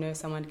means, you know,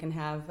 someone can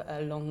have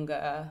a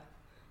longer,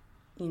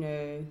 you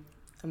know,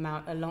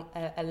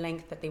 a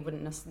length that they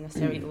wouldn't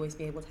necessarily always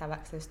be able to have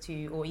access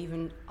to, or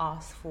even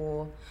ask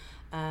for,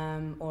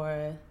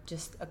 or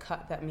just a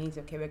cut that means,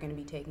 okay, we're going to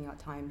be taking our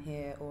time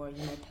here, or,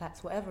 you know,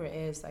 plaits, whatever it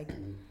is. Like,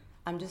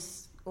 I'm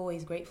just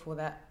always grateful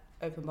that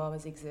Open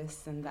Barbers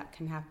exists, and that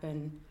can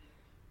happen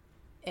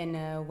in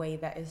a way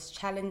that is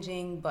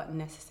challenging but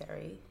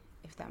necessary,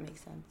 if that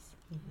makes sense.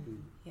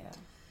 Yeah.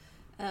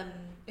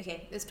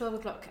 Okay, it's 12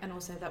 o'clock, and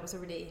also that was a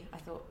really, I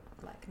thought,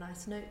 like,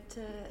 nice note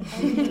to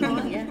end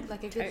on. Yeah,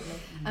 like a good.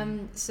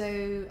 totally.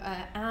 So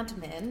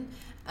admin,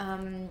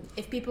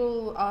 if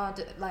people are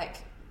like,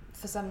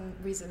 for some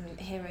reason,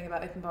 hearing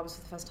about Open Barbers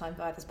for the first time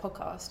via this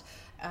podcast,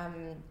 how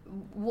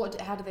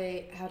do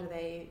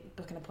they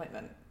book an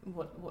appointment?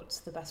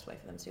 What's the best way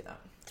for them to do that?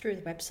 Through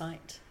the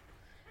website.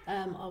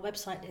 Our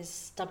website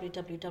is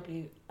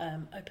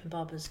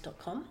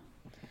www.openbarbers.com.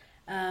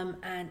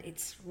 And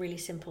it's really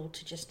simple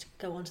to just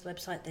go onto the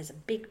website. There's a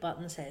big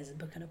button that says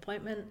book an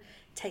appointment,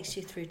 takes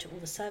you through to all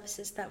the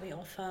services that we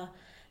offer.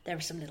 There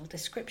are some little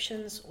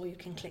descriptions, or you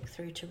can click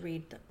through to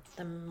read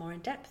them more in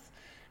depth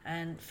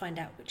and find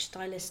out which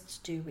stylists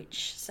do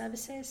which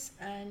services,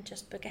 and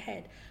just book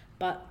ahead.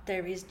 But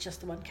there is just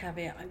the one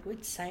caveat I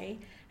would say,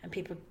 and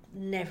people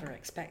never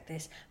expect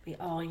this, we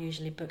are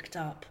usually booked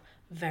up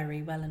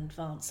very well in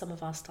advance. Some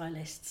of our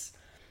stylists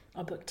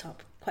are booked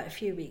up quite a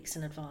few weeks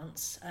in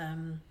advance.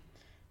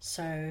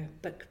 So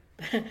book,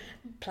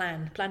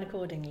 plan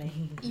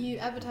accordingly. You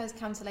advertise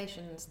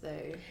cancellations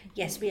though?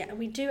 Yes,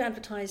 we do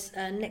advertise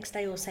next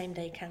day or same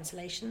day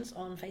cancellations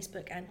on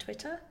Facebook and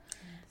Twitter,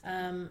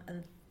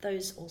 and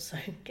those also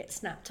get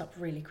snapped up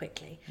really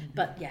quickly.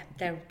 But yeah,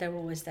 they're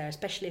always there,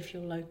 especially if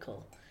you're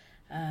local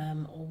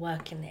or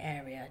work in the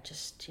area.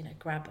 Just, you know,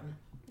 grab them.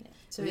 Yeah.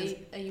 So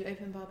are you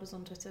Open Barbers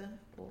on Twitter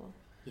or?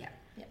 Yeah.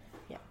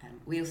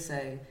 We we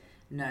also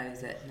know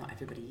that not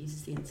everybody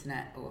uses the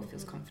internet or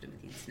feels confident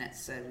with the internet,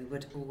 so we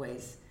would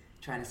always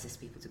try and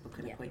assist people to book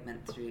an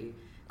appointment through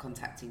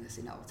contacting us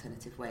in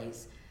alternative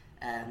ways,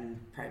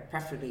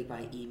 preferably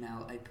by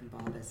email,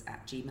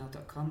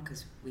 openbarbers@gmail.com,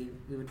 because we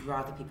would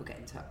rather people get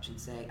in touch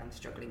and say, I'm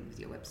struggling with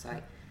your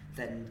website,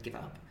 than give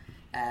up.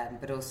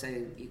 But also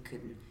you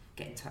can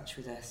get in touch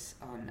with us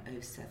on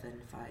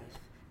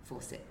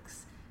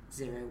 07546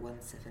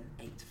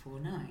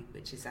 017849,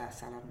 which is our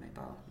salon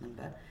mobile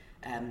number.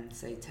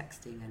 So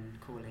texting and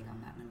calling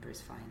on that number is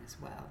fine as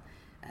well.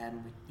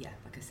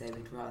 Like I say,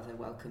 we'd rather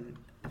welcome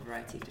a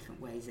variety of different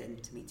ways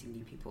into meeting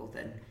new people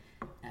than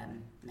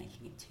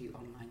making it too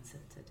online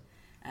centred.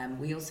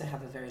 We also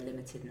have a very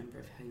limited number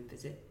of home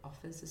visit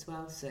offers as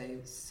well,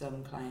 so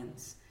some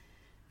clients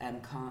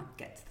can't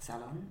get to the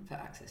salon for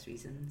access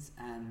reasons,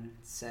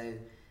 so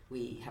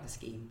we have a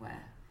scheme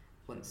where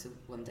one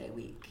day a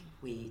week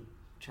we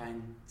try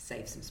and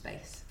save some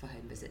space for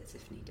home visits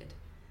if needed.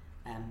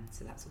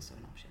 So that's also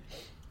an option.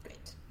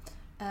 Great.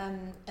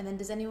 And then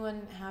does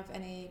anyone have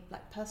any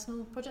like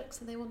personal projects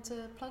that they want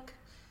to plug?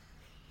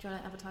 Do you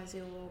want to advertise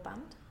your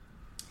band?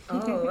 Oh,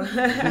 do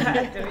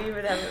we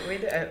even have it? We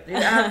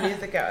don't have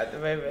music out at the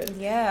moment.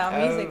 Yeah, our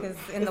music is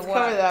in the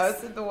works.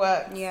 It's in the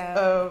works.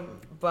 Yeah.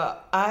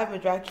 But I'm a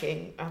drag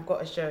king. I've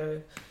got a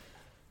show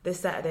this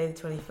Saturday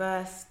the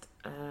 21st,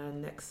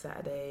 and next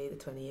Saturday the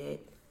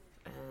 28th,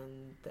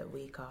 and the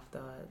week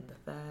after the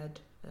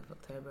 3rd of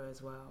October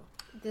as well.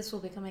 This will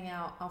be coming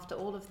out after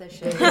all of those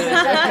shows.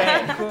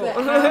 Okay, cool.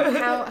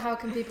 But how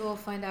can people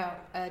find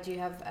out? Do you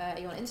have are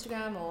you on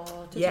Instagram or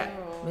Twitter? Yeah,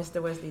 or?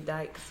 Mr. Wesley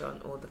Dykes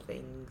on all the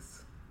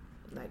things,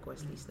 like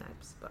Wesley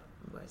Snipes, but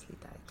Wesley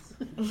Dykes.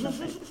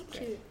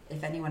 Cute.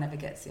 If anyone ever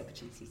gets the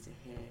opportunity to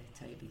hear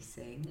Toby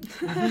sing.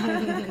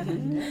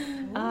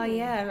 Oh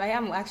yeah, I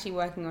am actually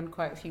working on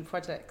quite a few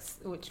projects,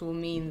 which will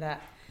mean that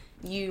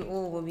you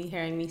all will be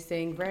hearing me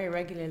sing very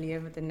regularly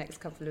over the next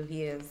couple of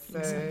years.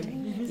 So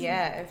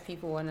yeah, if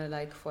people want to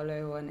like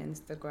follow on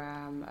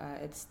Instagram,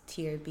 it's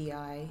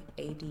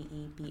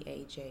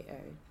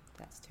TOBIADEBAJO.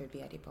 That's Toby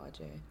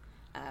Adebajo.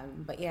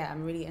 But yeah,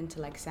 I'm really into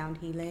like sound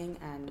healing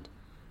and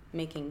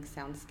making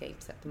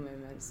soundscapes at the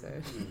moment. So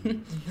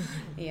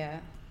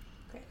yeah.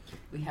 Great.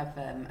 We have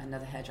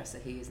another hairdresser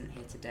who isn't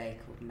here today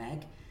called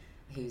Meg,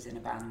 who's in a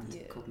band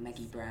called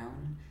Meggie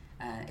Brown.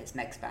 It's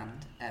Meg's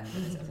band, but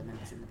there's other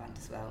members in the band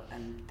as well.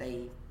 And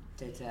they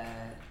did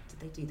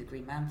they do the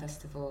Green Man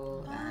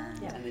Festival?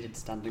 And they did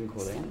Stand and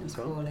Calling as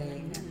well.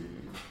 Calling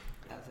and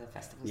other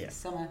festivals this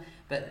summer.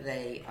 But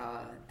they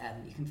are,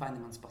 you can find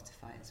them on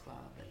Spotify as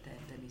well. But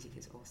their music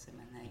is awesome,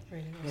 and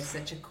they're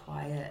such a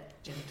quiet,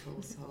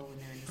 gentle soul when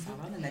they're in the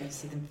salon, and then you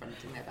see them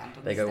fronting their band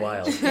on They the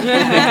go stage.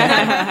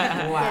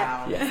 wild.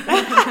 Wow. Yeah.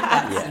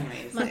 That's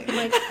amazing.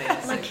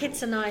 My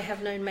kids and I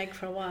have known Meg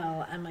for a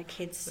while, and my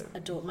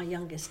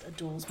youngest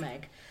adores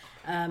Meg.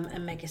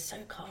 And Meg is so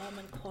calm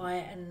and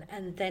quiet,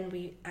 and then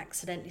we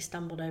accidentally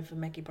stumbled over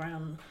Meggie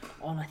Brown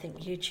on, I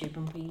think, YouTube,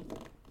 and we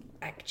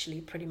actually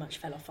pretty much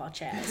fell off our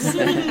chairs.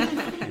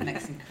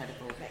 Meg's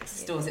incredible.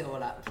 Stores it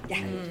all up.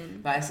 Yeah.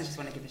 But I also just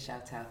want to give a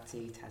shout out to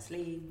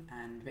Tasleen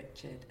and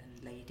Richard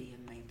and Lady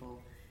and Mabel,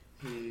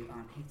 who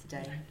aren't here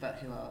today, but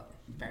who are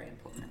very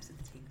important members of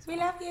the team as well.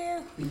 We love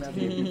you. We love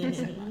you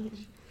so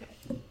much.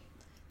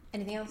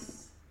 Anything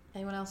else?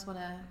 Anyone else want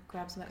to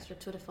grab some extra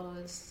Twitter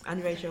followers?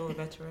 And Rachel, a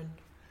veteran.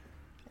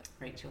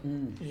 Rachel.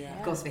 Yeah.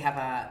 Of course, we have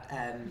our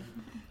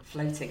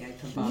floating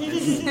open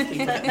barbers.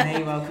 People that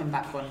may well come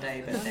back one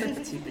day, but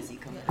they're too busy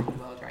coming in the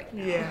world right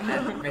now.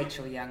 Yeah.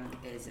 Rachel Young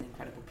is an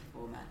incredible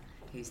performer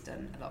who's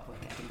done a lot of work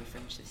at Edinburgh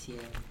Fringe this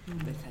year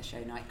with her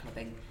show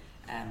Nightclubbing.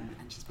 And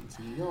she's been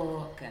to New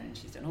York and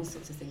she's done all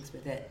sorts of things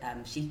with it.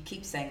 She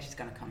keeps saying she's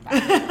going to come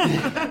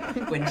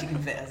back when she can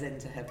fit us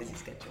into her busy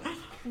schedule.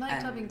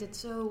 Nightclubbing did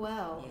so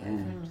well.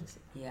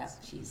 Yeah,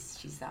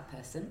 she's that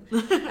person.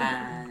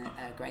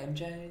 Graham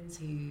Jones,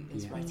 who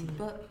is writing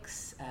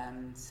books.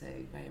 So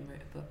Graham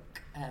wrote a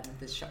book,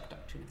 The Shock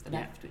Doctrine of the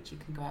Left, which you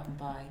can go out and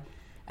buy.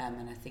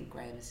 And I think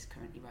Graham is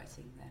currently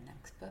writing their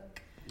next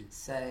book.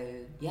 So,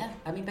 yeah,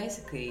 I mean,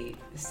 basically,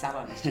 the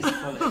salon is just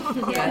full of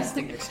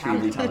bursting with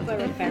Extremely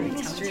talented.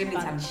 extremely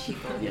talented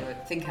people who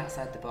think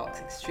outside the box,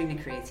 extremely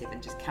creative,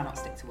 and just cannot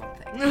stick to one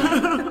thing.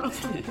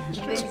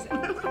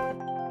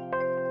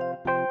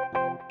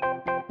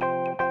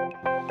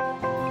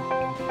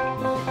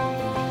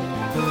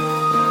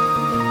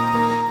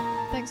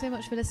 Thanks so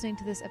much for listening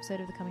to this episode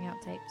of the Coming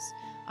Out Tapes.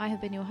 I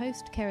have been your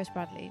host, Keris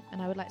Bradley,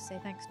 and I would like to say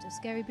thanks to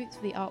Scary Boots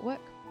for the artwork,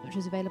 which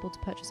is available to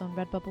purchase on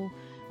Redbubble,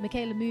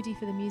 Michaela Moody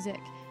for the music,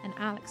 and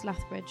Alex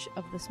Lathbridge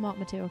of the Smart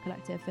Material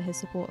Collective for his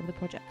support of the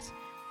project.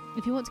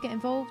 If you want to get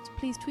involved,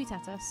 please tweet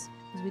at us,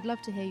 as we'd love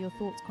to hear your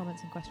thoughts,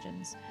 comments and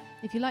questions.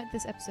 If you liked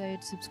this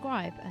episode,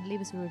 subscribe and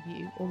leave us a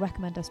review or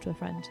recommend us to a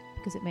friend,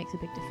 because it makes a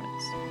big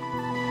difference.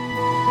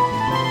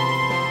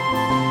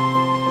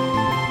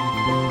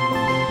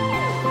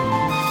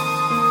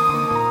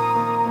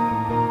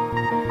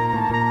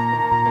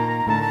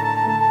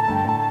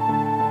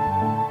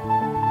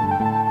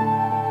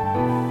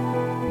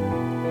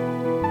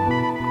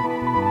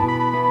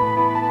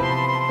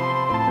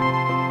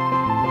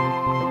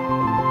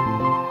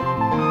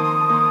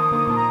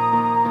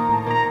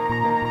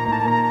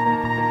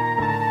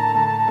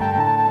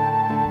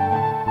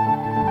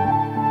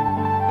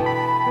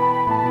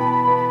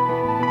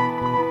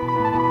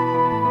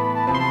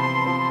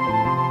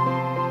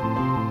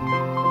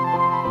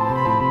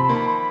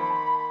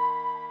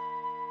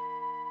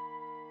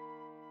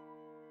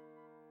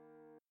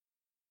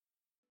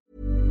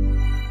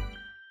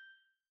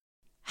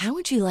 How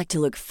would you like to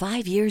look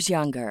 5 years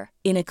younger?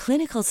 In a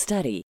clinical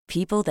study,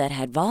 people that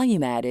had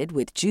volume added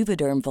with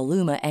Juvederm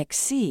Voluma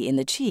XC in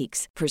the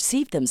cheeks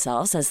perceived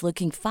themselves as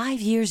looking 5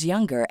 years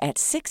younger at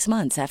 6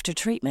 months after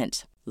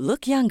treatment.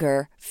 Look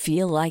younger,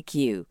 feel like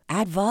you.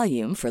 Add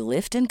volume for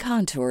lift and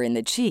contour in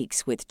the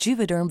cheeks with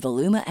Juvederm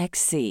Voluma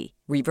XC.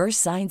 Reverse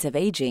signs of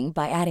aging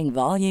by adding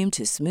volume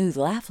to smooth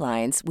laugh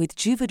lines with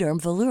Juvederm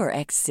Volure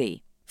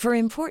XC. For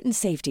important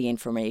safety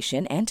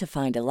information and to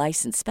find a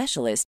licensed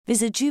specialist,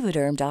 visit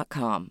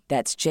Juvederm.com.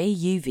 That's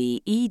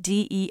JUVEDERM.com.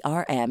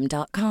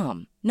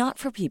 Not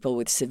for people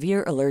with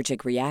severe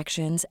allergic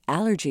reactions,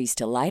 allergies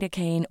to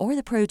lidocaine, or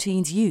the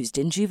proteins used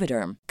in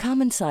Juvederm.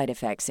 Common side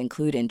effects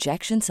include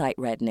injection site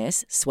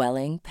redness,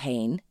 swelling,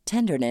 pain,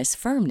 tenderness,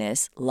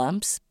 firmness,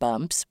 lumps,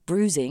 bumps,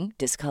 bruising,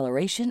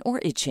 discoloration,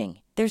 or itching.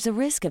 There's a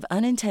risk of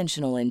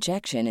unintentional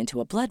injection into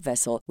a blood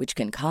vessel, which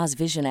can cause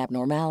vision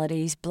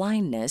abnormalities,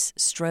 blindness,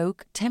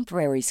 stroke,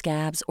 temporary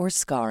scabs, or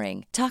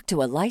scarring. Talk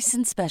to a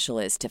licensed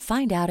specialist to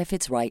find out if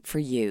it's right for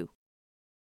you.